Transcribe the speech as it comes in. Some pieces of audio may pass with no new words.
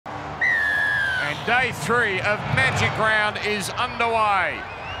And day 3 of Magic Round is underway.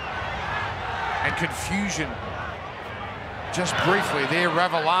 And confusion just briefly there.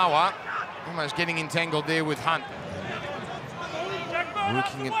 Ravalawa almost getting entangled there with Hunt.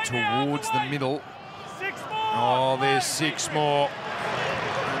 Working it towards the middle. Oh, there's 6 more.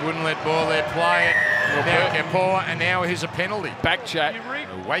 Wouldn't let ball there play it. Now Kapoa, and now here's a penalty. Back chat.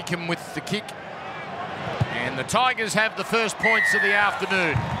 Wakeham with the kick. And the Tigers have the first points of the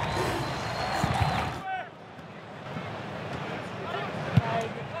afternoon.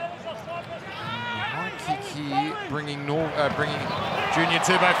 High kick here, bringing Junior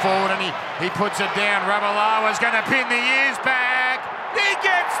Turbo forward, and he puts it down. Ravalawa's going to pin the ears back. He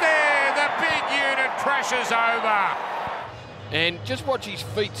gets there. The big unit crashes over. And just watch his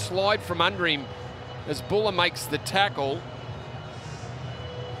feet slide from under him as Buller makes the tackle.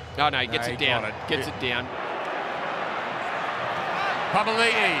 Oh no, he gets it down. Gets it down.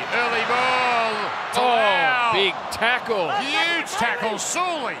 Papali'i, early ball. Oh, big tackle. Huge tackle,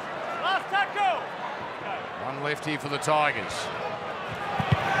 Sully. Last tackle. One left here for the Tigers.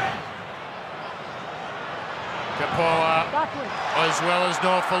 Kapoa, as well as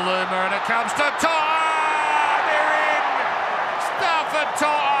Norfoluma, and it comes to To'a. They're in. Stafford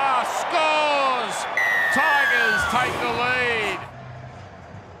To'a scores. Tigers take the lead.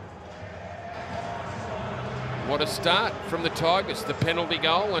 What a start from the Tigers, the penalty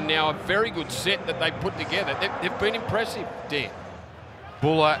goal, and now a very good set that they put together. They've been impressive, Dan.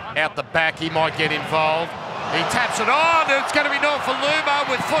 Buller out the back, he might get involved. He taps it on, and it's going to be Norfoluma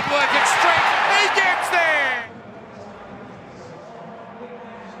with footwork and strength. He gets there!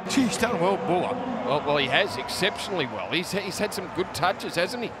 Gee, he's done well, Buller. Well, he has exceptionally well. He's had some good touches,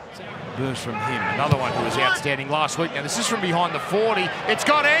 hasn't he? Burst from him. Another one who was outstanding last week. Now, this is from behind the 40. It's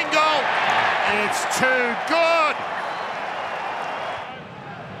got angle. It's too good.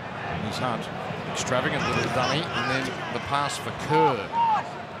 Here's Hunt. Extravagant little dummy. And then the pass for Kerr.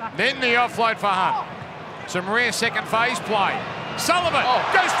 Then the offload for Hunt. Some rare second phase play. Sullivan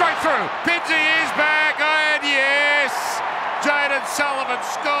goes straight through. Pins the ears back. And yes. Jaden Sullivan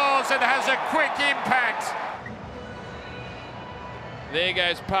scores and has a quick impact. There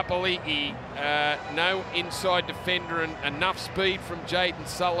goes Papali'i. No inside defender and enough speed from Jaden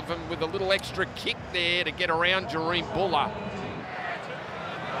Sullivan with a little extra kick there to get around Jareem Buller.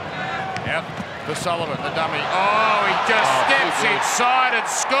 Yep, for Sullivan, the dummy. Oh, he just steps inside and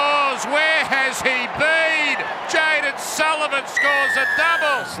scores. Where has he been? Jaden Sullivan scores a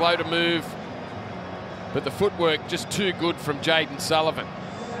double. Slow to move, but the footwork just too good from Jaden Sullivan.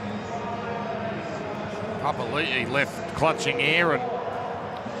 Papali'i left clutching air, and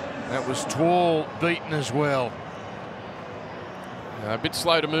that was tall, beaten as well. A bit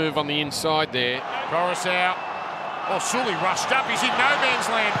slow to move on the inside there. Coruscant. Oh, Sully rushed up. He's in no man's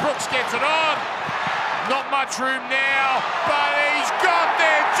land. Brooks gets it on. Not much room now, but he's got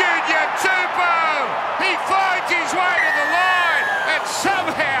there. Junior Tupou. He finds his way to the line, and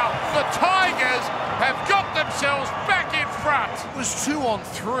somehow the Tigers have got themselves back in front. It was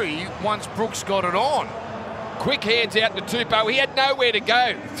 2-on-3 once Brooks got it on. Quick hands out to Tupou. He had nowhere to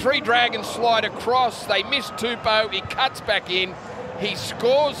go. 3 Dragons slide across. They miss Tupou. He cuts back in. He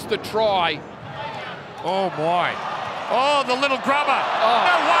scores the try. Oh, my. Oh, the little grubber.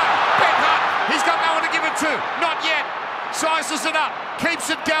 No one. Ben Hunt. He's got no one to give it to. Not yet. Sizes it up. Keeps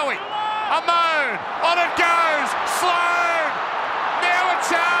it going. Amon. On it goes. Sloan. Now a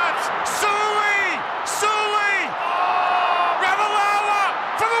chance. Sully. Sully. Ravalawa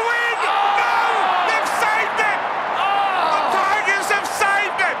for the win. No. They've saved it. The Tigers have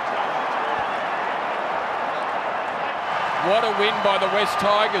saved it. What a win by the West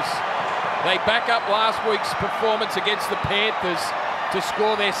Tigers. They back up last week's performance against the Panthers to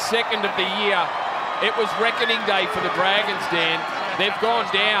score their 2nd of the year. It was reckoning day for the Dragons, Dan. They've gone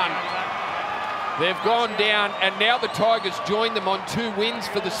down. They've gone down, and now the Tigers join them on 2 wins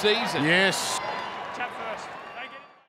for the season. Yes.